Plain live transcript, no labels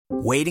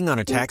Waiting on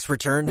a tax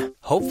return?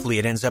 Hopefully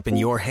it ends up in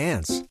your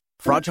hands.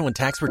 Fraudulent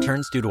tax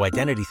returns due to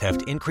identity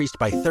theft increased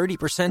by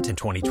 30% in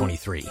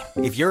 2023.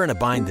 If you're in a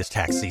bind this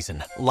tax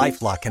season,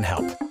 LifeLock can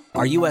help.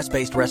 Our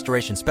U.S.-based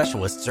restoration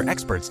specialists are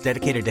experts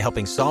dedicated to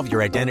helping solve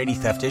your identity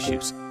theft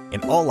issues.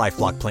 And all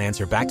LifeLock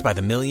plans are backed by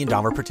the $1 Million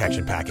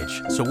Protection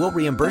Package. So we'll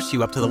reimburse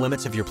you up to the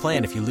limits of your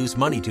plan if you lose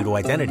money due to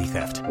identity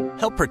theft.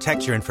 Help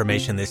protect your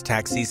information this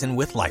tax season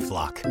with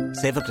LifeLock.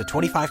 Save up to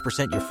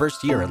 25% your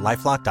first year at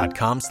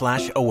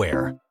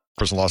LifeLock.com/aware.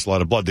 Person lost a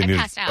lot of blood. They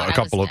needed a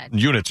couple of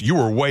units. You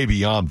were way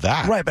beyond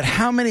that. Right, but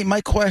how many, my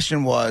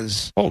question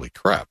was... Holy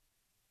crap.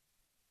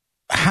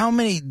 How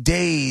many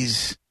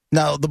days...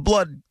 Now, the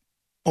blood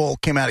all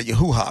came out of your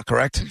hoo-ha,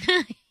 correct?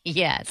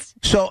 Yes.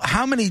 So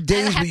how many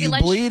days were you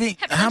bleeding?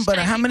 How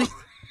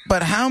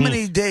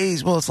many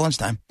days? Well, it's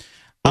lunchtime.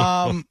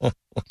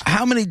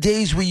 How many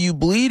days were you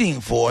bleeding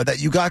for that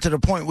you got to the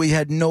point where you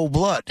had no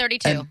blood?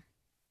 32.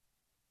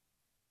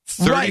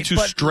 32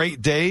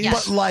 straight days?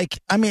 Yes. But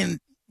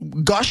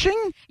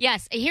gushing?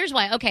 Yes. Here's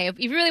why. Okay, if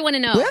you really want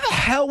to know. Where the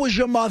hell was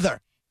your mother?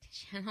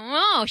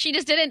 Oh, she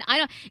just didn't.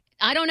 I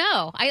don't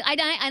know.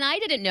 I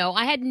didn't know.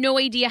 I had no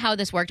idea how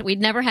this worked. We'd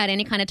never had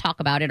any kind of talk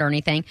about it or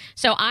anything.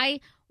 So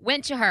I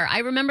went to her. I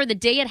remember the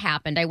day it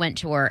happened. I went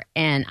to her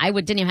and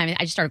didn't even have any,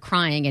 I just started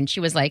crying and she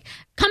was like,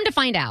 "Come to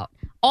find out,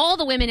 all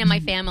the women in my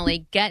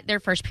family get their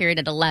first period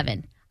at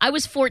 11. I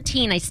was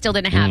 14. I still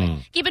didn't have it.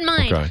 Keep in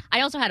mind,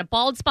 I also had a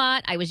bald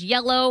spot. I was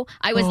yellow.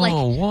 I was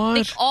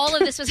all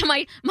of this was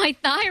my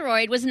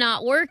thyroid was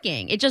not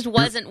working. It just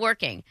wasn't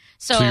working.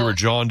 So you were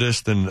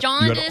jaundiced and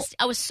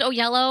I was so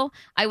yellow.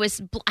 I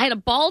had a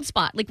bald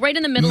spot, like right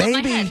in the middle of my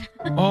head.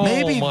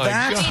 Maybe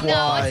that's why.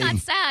 No, it's not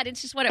sad.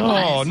 It's just what it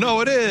was. Oh no,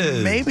 it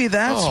is. Maybe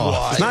that's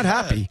why. It's not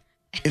happy.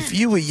 If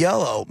you were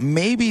yellow,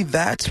 maybe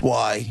that's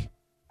why.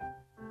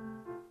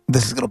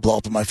 This is gonna blow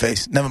up in my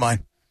face. Never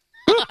mind.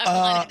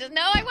 I want to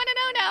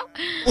know now.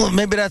 Well,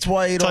 maybe that's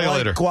why you don't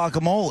like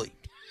guacamole.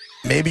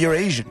 Maybe you're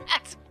Asian.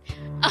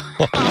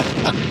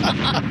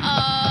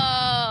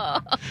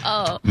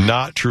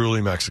 Not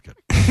truly Mexican.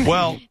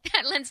 Well,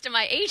 that lends to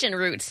my Asian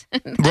roots.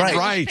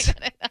 Right.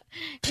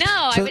 No,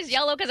 I was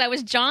yellow because I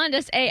was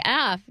jaundiced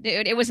AF,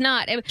 dude. It was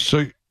not. This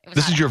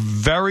is your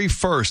very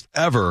first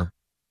ever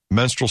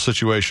menstrual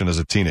situation as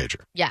a teenager.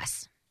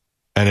 Yes.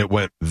 And it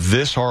went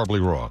this horribly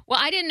wrong. Well,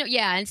 I didn't know.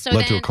 Yeah, and so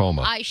led to a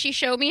coma. She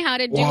showed me how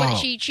to do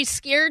it. She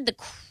scared the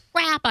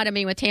crap out of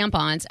me with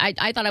tampons.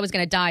 I thought I was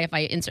going to die if I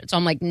insert. So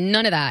I'm like,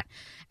 none of that.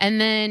 And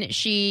then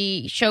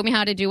she showed me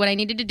how to do what I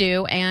needed to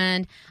do,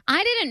 and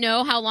I didn't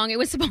know how long it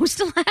was supposed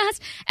to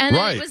last. And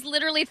then it was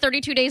literally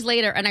 32 dadays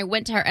later, and I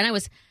went to her, and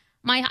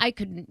I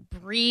couldn't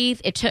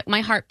breathe.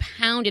 My heart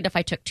pounded if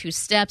I took 2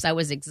 steps. I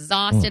was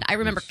exhausted. I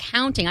remember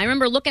counting. I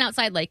remember looking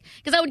outside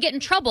because I would get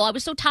in trouble. I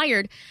was so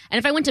tired. And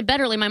if I went to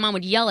bed early, my mom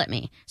would yell at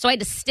me. So I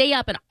had to stay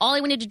up, and all I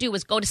wanted to do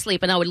was go to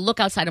sleep. And I would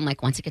look outside. I'm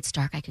like, once it gets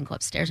dark, I can go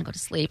upstairs and go to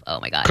sleep. Oh,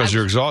 my God. Because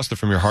you're exhausted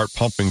from your heart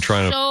pumping,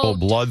 trying to pull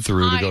blood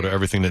through to go to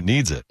everything that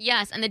needs it.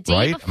 Yes. And the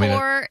day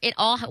before it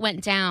all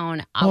went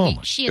down,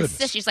 she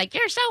insisted. She's like,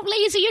 "You're so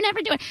lazy. You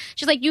never do it."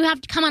 She's like, "You have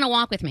to come on a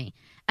walk with me."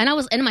 And I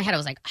was in my head, I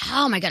was like,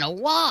 how am I going to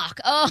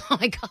walk? Oh,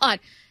 my God.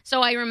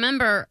 So I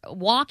remember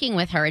walking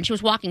with her, and she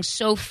was walking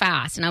so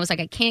fast. And I was like,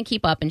 I can't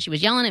keep up. And she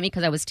was yelling at me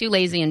because I was too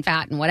lazy and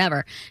fat and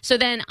whatever. So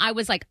then I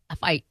was like,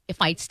 if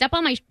I step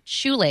on my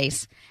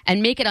shoelace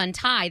and make it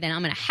untie, then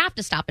I'm going to have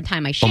to stop and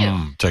tie my shoe.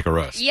 Take a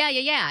rest.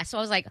 Yeah. So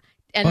I was like,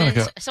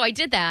 so I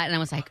did that. And I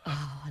was like,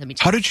 let me.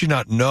 How did she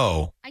not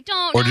know? I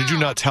don't know. Or did you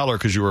not tell her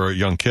because you were a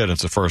young kid and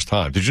it's the first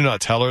time? Did you not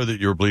tell her that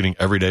you were bleeding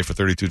every day for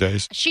 32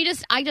 days?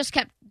 I just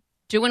kept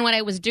doing what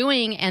I was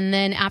doing, and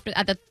then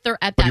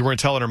But you weren't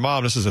telling her,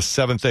 "Mom, this is the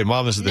 7th day.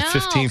 Mom, this is the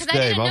 15th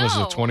day. Mom, this is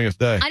the 20th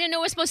day." I didn't know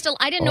it was supposed to.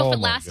 I didn't know if it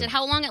lasted.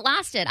 How long it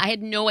lasted? I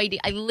had no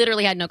idea. I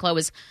literally had no clue. I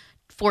was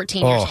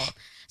 14 years old.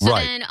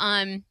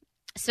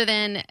 So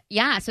then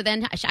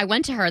I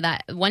went to her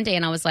that one day,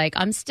 and I was like,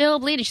 "I'm still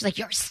bleeding." She's like,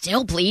 "You're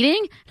still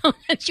bleeding?"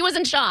 She was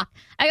in shock.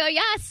 I go,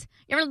 "Yes."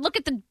 You ever look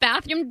at the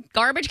bathroom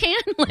garbage can?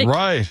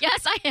 Right.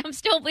 Yes, I am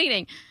still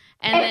bleeding.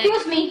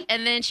 Excuse me.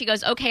 And then she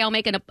goes, "Okay, I'll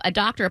make a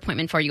doctor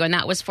appointment for you." And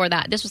that was for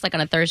that. This was like on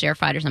a Thursday or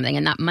Friday or something.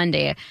 And that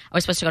Monday, I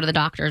was supposed to go to the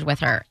doctor's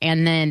with her.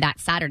 And then that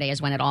Saturday is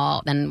when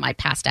then I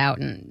passed out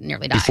and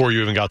nearly died. Before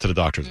you even got to the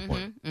doctor's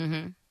appointment.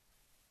 Mm-hmm.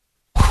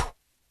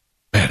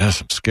 Man, that's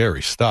some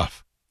scary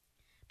stuff.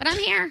 But I'm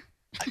here.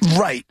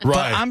 Right.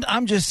 But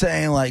I'm just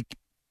saying,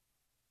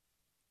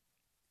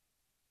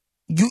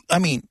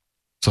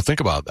 so think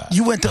about that.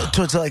 You went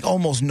to like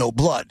almost no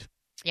blood.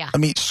 Yeah. I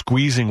mean,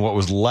 squeezing what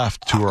was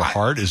left to her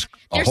heart is,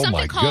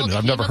 my goodness,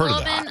 I've never heard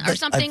of that. Or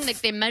something,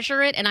 they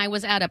measure it, and I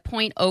was at a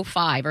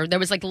 0.05, or there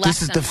was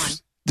less than 1.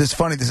 This is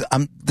funny. This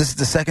is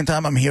the second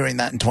time I'm hearing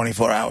that in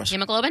 24 hours.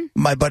 Hemoglobin?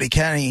 My buddy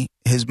Kenny,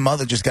 his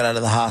mother just got out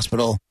of the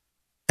hospital,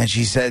 and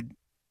she said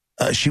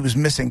she was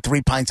missing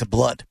 3 pints of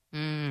blood.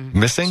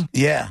 Missing?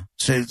 Yeah.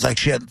 So it's like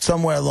she had,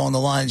 somewhere along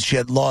the lines, she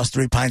had lost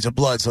 3 pints of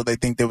blood, so they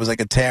think there was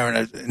like a tear in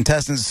her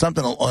intestines,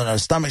 something on her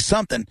stomach,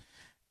 something.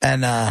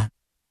 And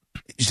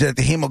she said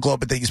the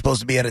hemoglobin that you're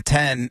supposed to be at a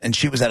 10, and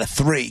she was at a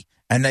 3.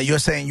 And you're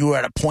saying you were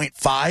at a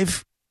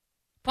 0.5?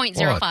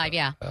 0.05,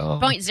 yeah.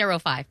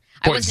 0.05.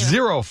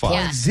 0.05?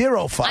 Yeah.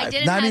 0.05. I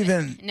didn't Not have,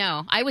 even.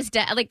 No, I was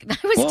dead. Like,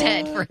 I was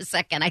dead for a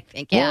second, I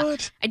think. Yeah.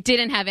 What? I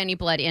didn't have any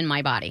blood in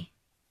my body.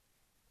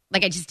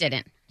 Like, I just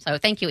didn't. So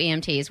thank you,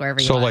 EMTs,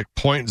 wherever you are. So, like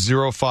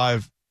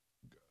 0.05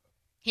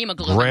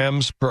 hemoglobin.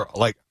 grams per,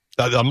 like,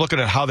 I'm looking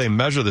at how they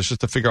measure this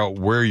just to figure out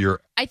where you're.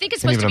 I think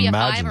it's supposed to be a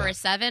 5 or that. a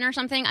 7 or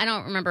something. I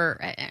don't remember.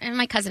 And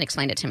my cousin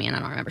explained it to me, and I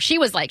don't remember. She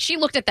was like, she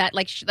looked at that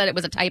like that it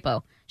was a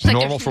typo. She's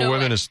Normal like, for no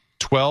women way. is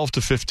 12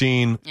 to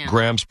 15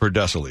 grams per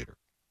deciliter.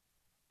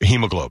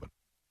 Hemoglobin.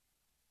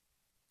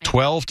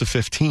 12 to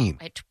 15.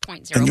 I had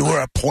 0.05. And you were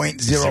at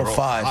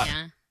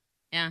 0.05.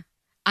 Yeah.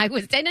 I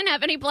didn't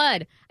have any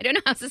blood. I don't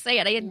know how else to say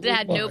it. I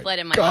had no blood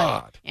in my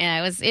God. body.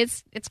 Yeah,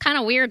 it's kind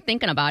of weird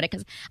thinking about it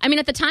because I mean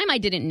at the time I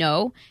didn't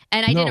know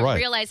and I didn't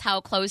realize how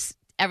close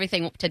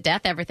everything to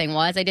death everything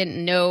was. I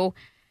didn't know,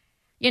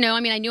 I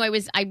mean I knew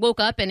I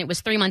woke up and it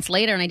was 3 months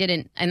later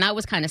and that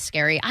was kind of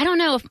scary. I don't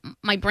know if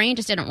my brain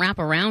just didn't wrap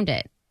around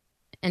it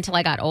until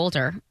I got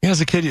older. Yeah, as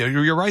a kid,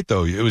 you're right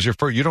though. It was your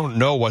first. You don't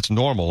know what's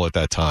normal at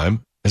that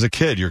time. As a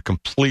kid, you're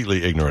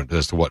completely ignorant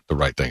as to what the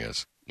right thing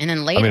is. And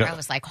then later, I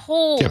was like,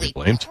 holy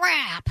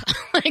crap.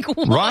 Like,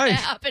 what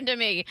happened to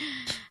me?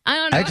 I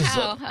don't know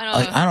how.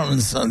 I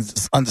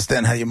don't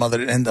understand how your mother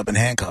didn't end up in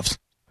handcuffs.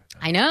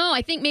 I know.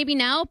 I think maybe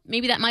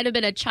that might have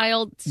been a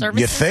child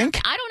service. You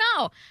think? I don't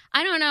know.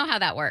 I don't know how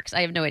that works.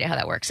 I have no idea how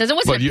that works. Because it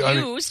wasn't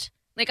abused.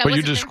 But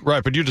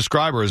you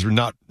describe her as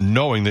not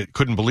knowing that,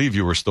 couldn't believe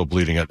you were still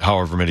bleeding at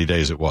however many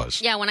days it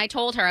was. Yeah, when I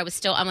told her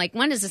I'm like,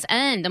 when does this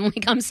end? I'm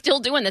like, I'm still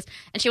doing this.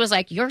 And she was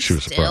like, you're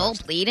still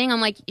bleeding?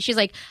 She's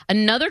like,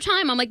 another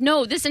time? I'm like,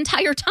 no, this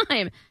entire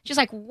time. She's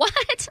like,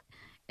 what?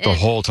 The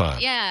whole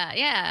time.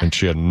 Yeah. And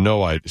she had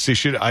no idea.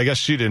 See, I guess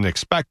she didn't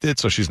expect it,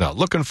 so she's not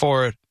looking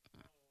for it.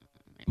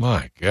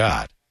 My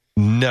God.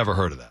 Never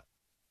heard of that.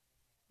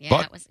 Yeah,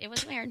 but it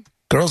was weird.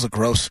 Girls are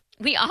gross.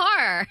 We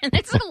are.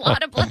 It's a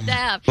lot of blood to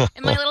have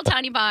in my little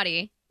tiny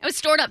body. It was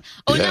stored up.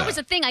 Oh, and that was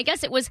the thing. I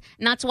guess it was,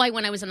 and that's why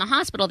when I was in the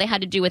hospital, they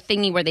had to do a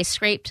thingy where they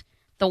scraped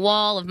the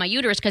wall of my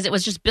uterus because it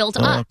was just built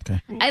up.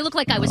 Okay. I looked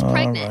like I was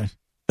pregnant.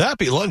 Right.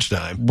 Happy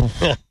lunchtime.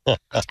 I'm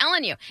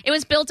telling you. It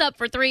was built up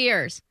for 3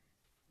 years.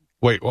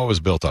 Wait, what was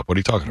built up? What are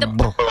you talking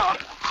about?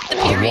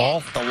 The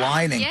wall? The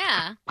lining.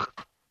 Yeah.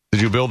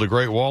 Did you build a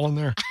great wall in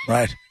there?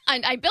 Right.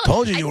 I built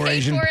Told you I were paid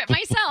Asian. for it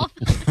myself.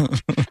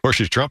 Or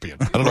she's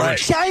Trumpian. I don't know. Right.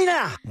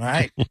 China.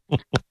 Right.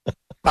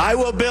 I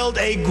will build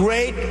a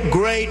great,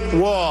 great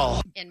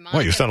wall.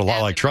 Well, you sound a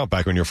lot like Trump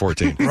back when you were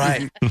 14.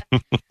 Right.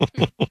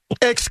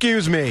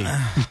 Excuse me.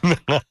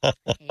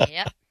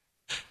 Yep.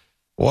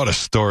 What a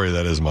story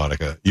that is,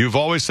 Monica. You've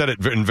always said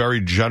it in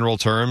very general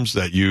terms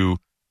that you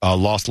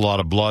lost a lot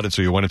of blood and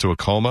so you went into a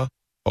coma,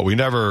 but we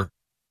never,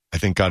 I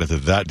think, got into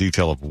that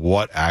detail of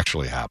what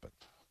actually happened.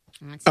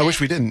 I wish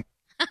we didn't.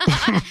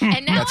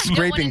 And now that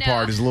scraping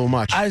part is a little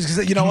much. I was gonna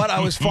say, you know what? I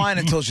was fine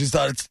until she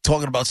started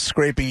talking about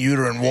scraping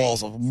uterine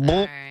walls.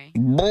 Whatever,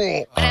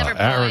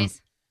 Aaron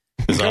boys.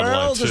 is online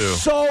Girls too. are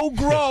so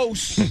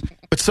gross.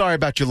 But sorry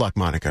about your luck,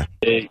 Monica.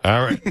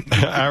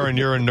 Aaron,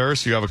 you're a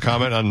nurse. You have a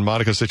comment on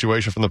Monica's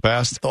situation from the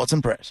past? Thoughts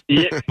and prayers.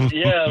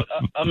 Yeah,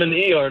 I'm an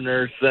ER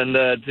nurse, and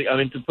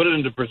to put it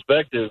into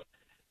perspective,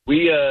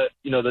 we,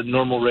 the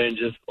normal range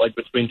is like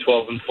between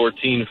 12 and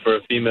 14 for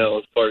a female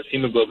as far as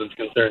hemoglobin is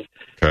concerned.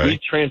 Okay. We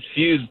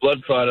transfuse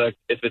blood product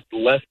if it's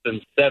less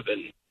than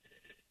 7.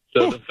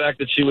 So the fact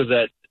that she was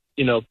at,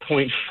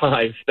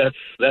 0.5,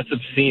 that's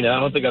obscene. I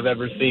don't think I've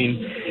ever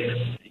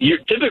seen.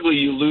 Typically,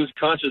 you lose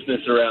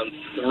consciousness around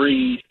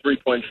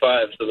 3.5.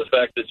 So the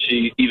fact that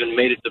she even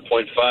made it to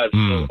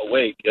 0.5 so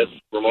awake, that's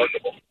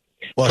remarkable.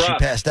 Well, she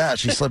passed out.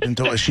 She slipped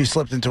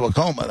into a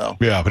coma, though.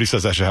 Yeah, but he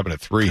says that should happen at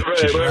 3.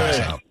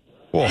 Right.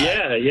 Whoa.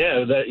 Yeah,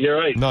 you're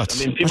right.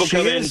 Nuts. I mean, people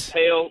come in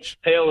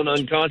pale and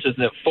unconscious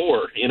at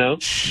 4,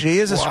 She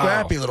is a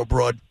scrappy little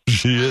broad.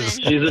 She is.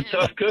 She's a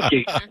tough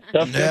cookie.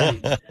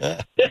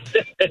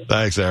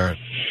 Thanks, Aaron.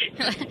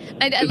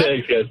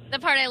 Thanks, guys. The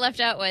part I left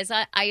out was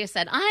I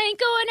said, I ain't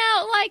going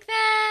out like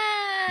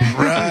that.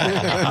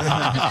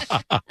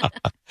 Right.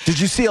 Did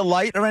you see a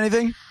light or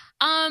anything?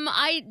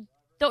 I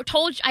thought I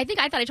told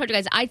you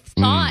guys, I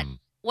thought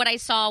what I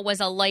saw was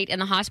a light in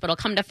the hospital.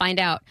 Come to find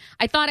out,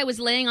 I thought I was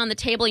laying on the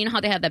table. You know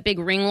how they have that big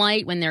ring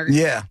light when they're...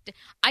 Yeah.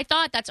 I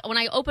thought when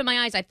I opened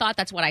my eyes, I thought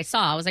that's what I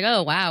saw. I was like,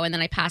 oh, wow. And then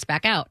I passed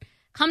back out.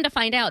 Come to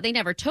find out, they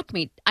never took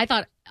me. I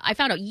found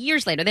out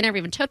years later, they never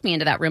even took me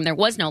into that room. There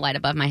was no light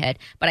above my head.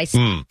 But I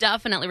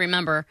definitely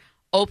remember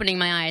opening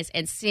my eyes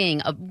and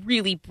seeing a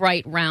really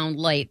bright, round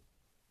light.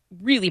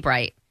 Really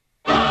bright.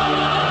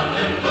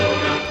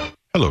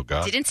 Hello,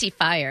 God. Didn't see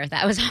fire.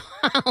 That was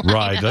all.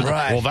 Right.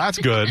 Well, that's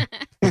good.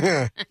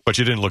 But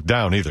you didn't look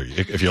down either.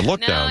 If you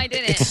look down. No, I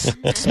didn't.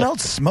 It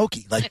smelled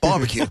smoky, like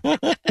barbecue.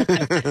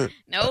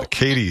 Nope.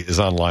 Katie is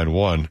on line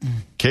 1.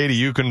 Katie,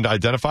 you can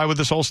identify with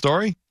this whole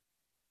story?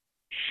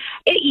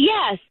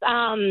 Yes.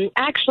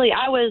 Actually,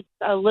 I was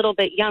a little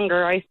bit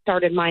younger. I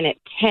started mine at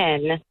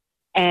 10,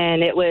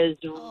 and it was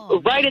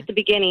right at the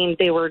beginning.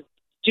 They were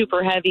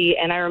super heavy.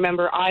 And I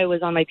remember I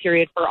was on my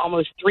period for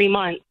almost 3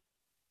 months.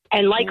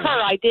 And like her,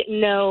 I didn't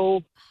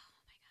know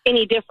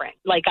any different.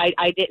 Like,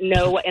 I didn't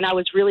know, and I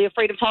was really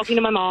afraid of talking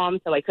to my mom,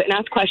 so I couldn't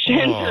ask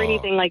questions or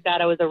anything like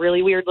that. I was a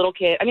really weird little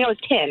kid. I mean, I was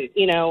 10,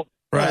 you know.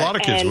 Right. A lot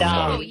of kids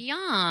were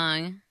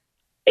young.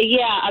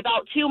 Yeah,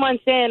 about 2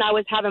 months in, I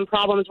was having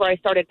problems where I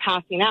started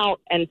passing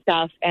out and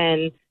stuff,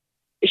 and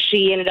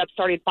she ended up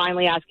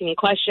finally asking me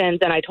questions,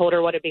 and I told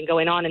her what had been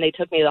going on, and they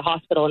took me to the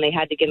hospital, and they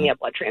had to give me a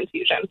blood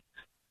transfusion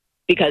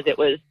because it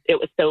was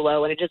so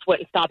low, and it just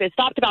wouldn't stop. It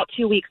stopped about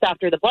 2 weeks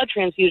after the blood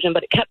transfusion,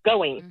 but it kept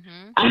going.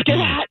 After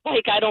that,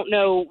 like, I don't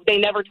know. They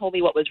never told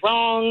me what was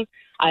wrong.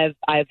 I've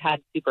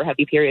had super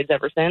heavy periods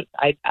ever since.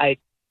 I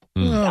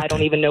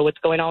don't even know what's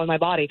going on with my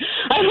body.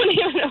 I don't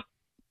even know.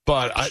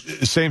 But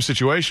same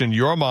situation.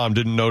 Your mom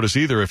didn't notice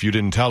either if you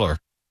didn't tell her.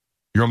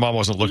 Your mom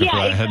wasn't looking for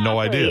that. Exactly. Had no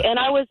idea. And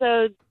I was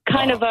a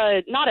kind of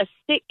not a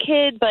sick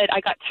kid, but I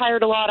got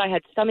tired a lot. I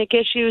had stomach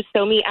issues.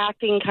 So me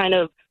acting kind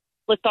of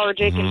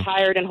lethargic and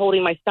tired and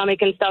holding my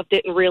stomach and stuff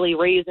didn't really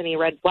raise any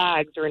red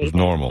flags or anything.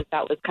 Normal.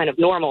 That was kind of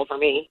normal for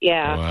me.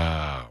 Yeah.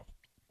 Wow.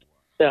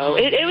 So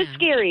it was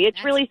scary.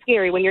 It's really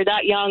scary when you're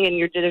that young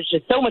and there's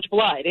just so much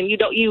blood, and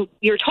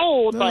you're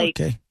told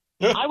like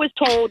I was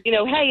told, you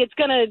know, hey, it's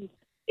gonna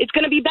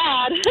be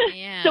bad.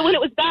 Yeah. So when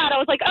it was bad, I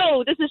was like,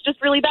 oh, this is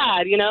just really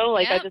bad, you know?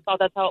 Like, I just thought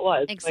that's how it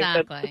was.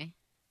 Exactly. Like,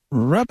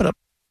 wrap it up.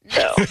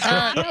 So.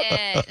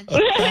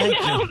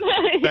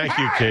 Thank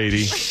you,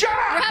 Katie.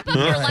 Wrap up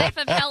your life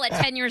of hell at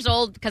 10 years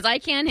old, because I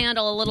can't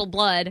handle a little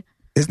blood.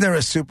 Isn't there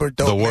a super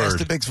dope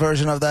Masterpix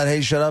version of that?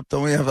 Hey, shut up.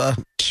 Don't we have a...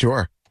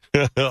 Sure.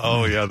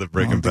 Oh, yeah, the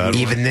Breaking Bad.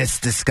 Even this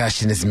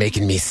discussion is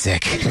making me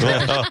sick.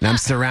 And I'm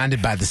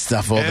surrounded by the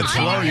stuff all the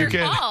time. You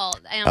can't...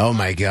 Oh,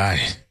 my God.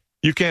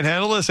 You can't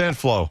handle this, Aunt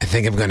Flo? I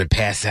think I'm going to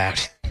pass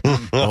out.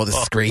 All the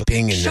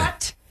scraping and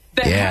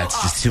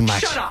it's just too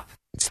much. Shut up.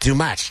 It's too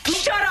much.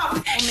 Shut up!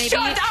 Well,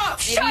 Shut up!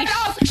 Shut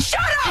up! Shut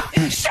up!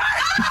 Shut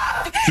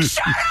up!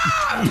 Shut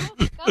up!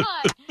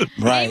 God.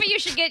 Right. Maybe you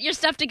should get your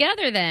stuff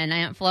together then,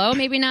 Aunt Flo.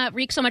 Maybe not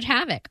wreak so much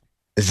havoc.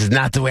 This is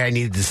not the way I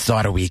needed to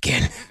start a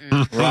weekend.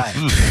 Right.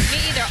 Me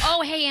either.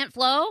 Oh, hey, Aunt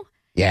Flo.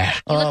 Yeah.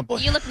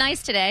 You look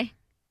nice today.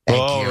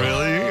 Thank you.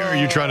 Really? Are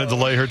you trying to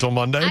delay her till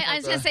Monday? I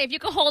was going to say, if you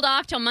could hold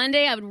off till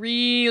Monday, I would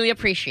really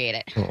appreciate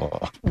it.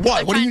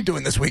 What? What are you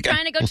doing this weekend?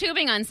 Trying to go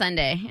tubing on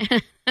Sunday.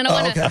 I don't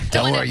want to.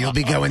 Don't worry, you'll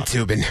be going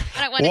tubing.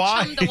 I don't want to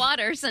chum the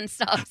waters and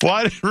stuff.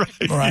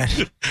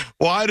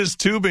 Why does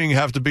tubing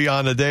have to be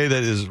on a day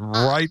that is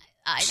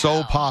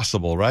so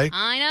possible, right?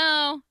 I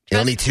know. The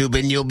only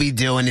tubing you'll be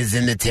doing is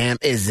in the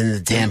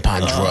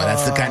tampon drawer.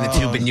 That's the kind of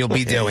tubing you'll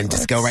be doing.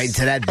 Just go right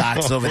into that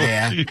box over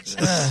there,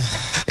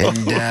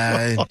 and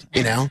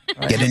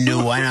get a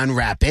new one,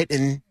 unwrap it,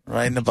 and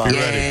right in the box.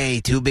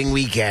 Yay, tubing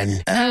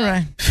weekend! All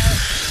right.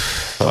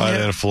 All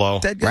right, Aunt Flo.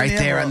 Right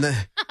there on the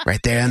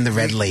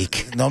Red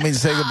Lake. Don't mean to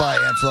say goodbye,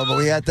 Aunt Flo, but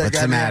we got that What's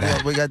guy the in the matter?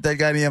 envelope. We got that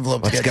guy in the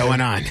envelope. What's going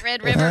on?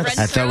 Red River, Red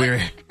I thought we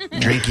were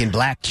drinking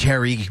black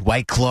cherry,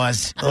 White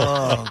Claws.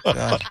 Oh,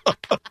 God.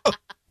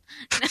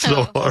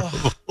 So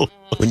horrible.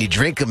 When you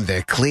drink them,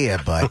 they're clear,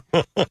 but...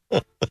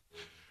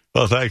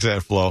 Well, thanks,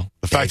 Aunt Flo.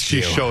 The fact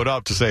she showed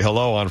up to say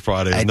hello on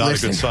Friday is not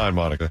a good sign,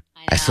 Monica.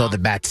 I saw the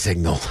bat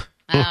signal.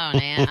 Oh,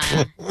 man.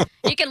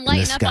 You can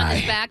lighten up on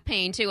this back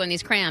pain, too, and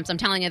these cramps. I'm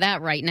telling you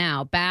that right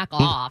now. Back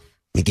off.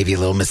 Let me give you a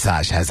little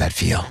massage. How's that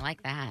feel? I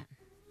like that.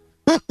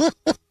 What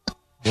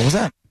was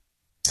that?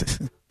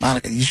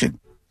 Monica, you should...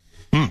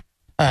 All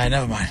right,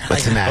 never mind.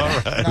 What's the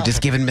matter? Right. We're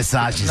just giving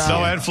massages.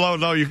 No, Aunt Flo,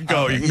 no, you can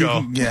go. You can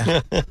go.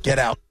 Yeah, get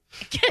out.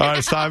 All right,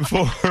 it's time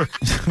for...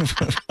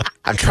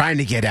 I'm trying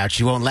to get out.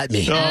 You won't let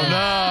me. Oh,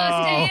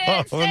 no.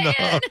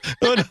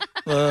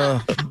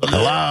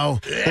 Hello?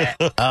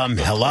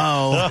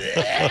 Hello?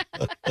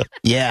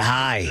 Yeah,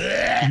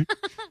 hi.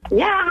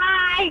 Yeah,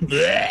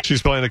 hi.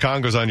 She's playing the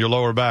congas on your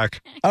lower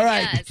back. All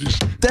right. Yes.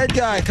 Dead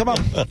guy, come on.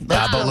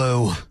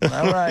 Babaloo.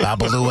 All right.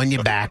 Babaloo on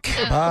your back.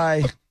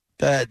 Bye.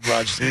 Go ahead,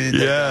 Raj.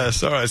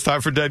 Yes. All right. It's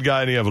time for Dead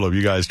Guy in the Envelope.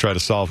 You guys try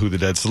to solve who the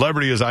dead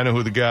celebrity is. I know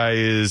who the guy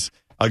is.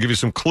 I'll give you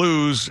some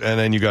clues, and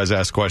then you guys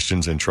ask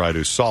questions and try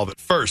to solve it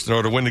first in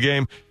order to win the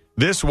game.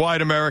 This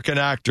white American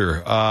actor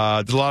did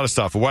a lot of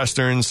stuff,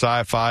 Westerns,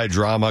 sci-fi,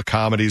 drama,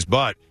 comedies,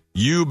 but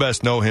you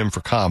best know him for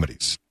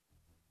comedies,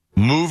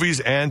 movies,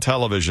 and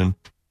television.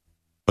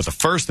 But the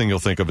first thing you'll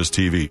think of is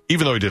TV,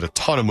 even though he did a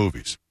ton of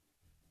movies.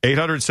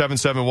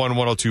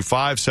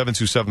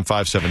 800-771-1025,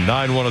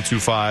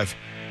 727-579-1025.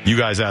 You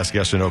guys ask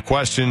yes or no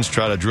questions,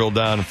 try to drill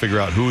down and figure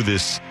out who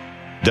this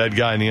dead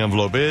guy in the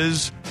envelope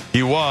is.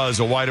 He was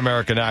a white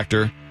American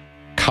actor.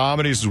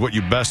 Comedies is what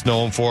you best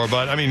know him for,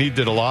 but, I mean, he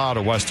did a lot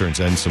of Westerns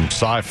and some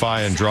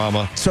sci-fi and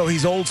drama. So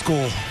he's old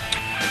school.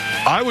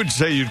 I would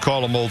say you'd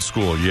call him old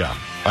school, yeah.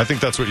 I think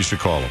that's what you should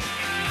call him.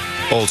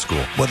 Old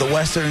school. Were the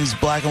Westerns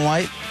black and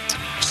white?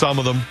 Some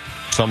of them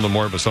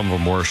weren't, but some of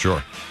them were,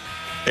 sure.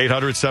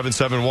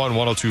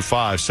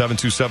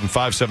 800-771-1025,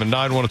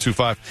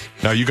 727-579-1025.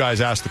 Now, you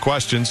guys ask the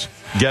questions.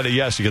 Get a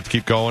yes, you get to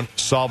keep going.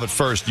 Solve it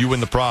first. You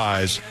win the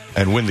prize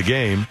and win the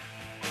game.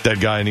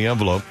 Dead guy in the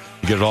envelope.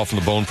 You get it all from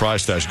the Bone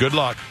Prize Stash. Good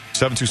luck.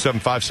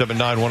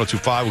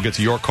 727-579-1025. We'll get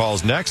to your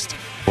calls next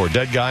for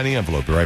Dead Guy in the Envelope. Be right